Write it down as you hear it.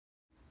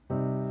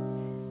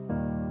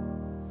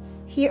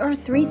Here are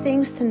 3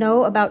 things to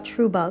know about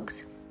true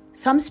bugs.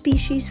 Some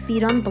species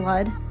feed on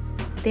blood.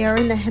 They are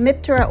in the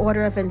hemiptera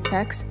order of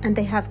insects, and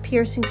they have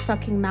piercing,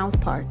 sucking mouth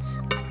parts.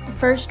 The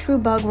first true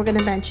bug we're going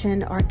to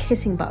mention are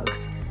kissing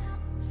bugs.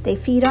 They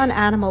feed on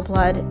animal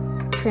blood,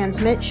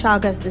 transmit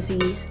Cicadas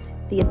disease.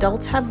 The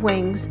adults have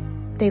wings.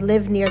 They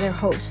live near their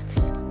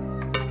hosts.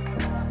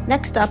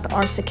 Next up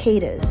are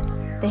cicadas.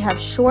 They have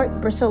short,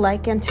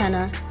 bristle-like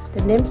antennae.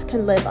 The nymphs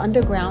can live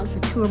underground for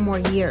 2 or more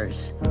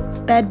years.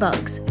 Bed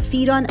bugs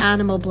feed on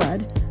animal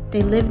blood.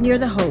 They live near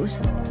the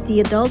host.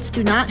 The adults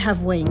do not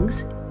have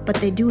wings, but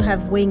they do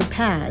have wing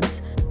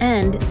pads,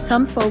 and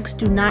some folks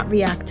do not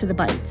react to the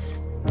bites.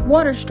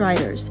 Water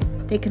striders.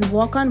 They can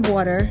walk on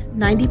water.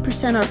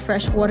 90% are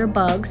freshwater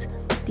bugs.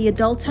 The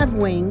adults have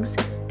wings.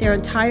 Their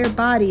entire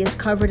body is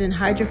covered in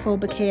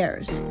hydrophobic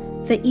hairs.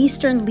 The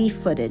eastern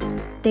leaf-footed.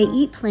 They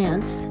eat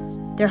plants.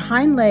 Their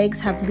hind legs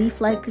have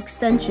leaf-like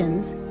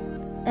extensions,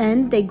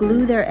 and they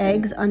glue their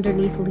eggs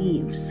underneath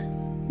leaves.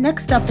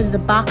 Next up is the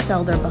box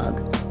elder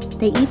bug.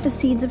 They eat the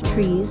seeds of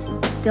trees.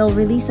 They'll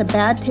release a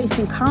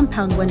bad-tasting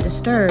compound when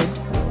disturbed,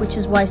 which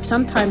is why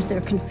sometimes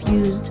they're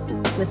confused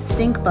with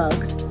stink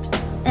bugs,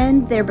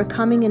 and they're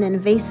becoming an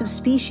invasive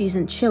species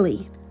in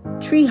Chile.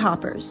 Tree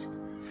hoppers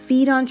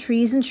feed on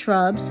trees and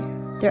shrubs.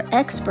 They're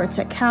experts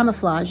at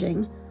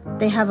camouflaging.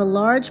 They have a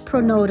large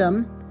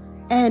pronotum,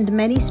 and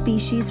many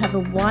species have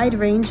a wide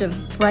range of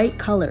bright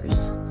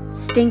colors.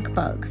 Stink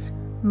bugs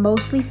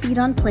mostly feed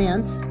on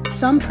plants.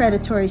 Some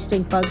predatory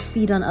stink bugs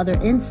feed on other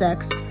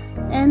insects,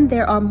 and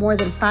there are more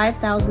than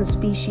 5,000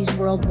 species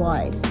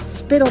worldwide.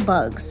 Spittle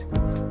bugs.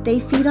 They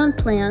feed on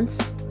plants.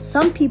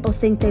 Some people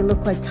think they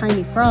look like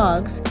tiny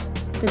frogs.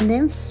 The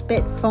nymphs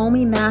spit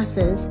foamy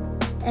masses,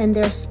 and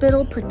their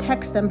spittle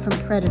protects them from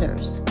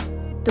predators.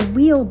 The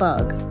wheel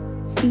bug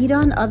feed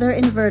on other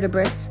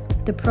invertebrates.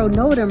 The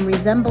pronotum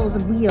resembles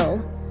a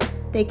wheel.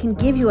 They can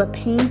give you a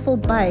painful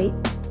bite,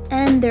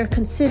 and they're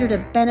considered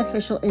a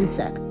beneficial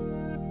insect.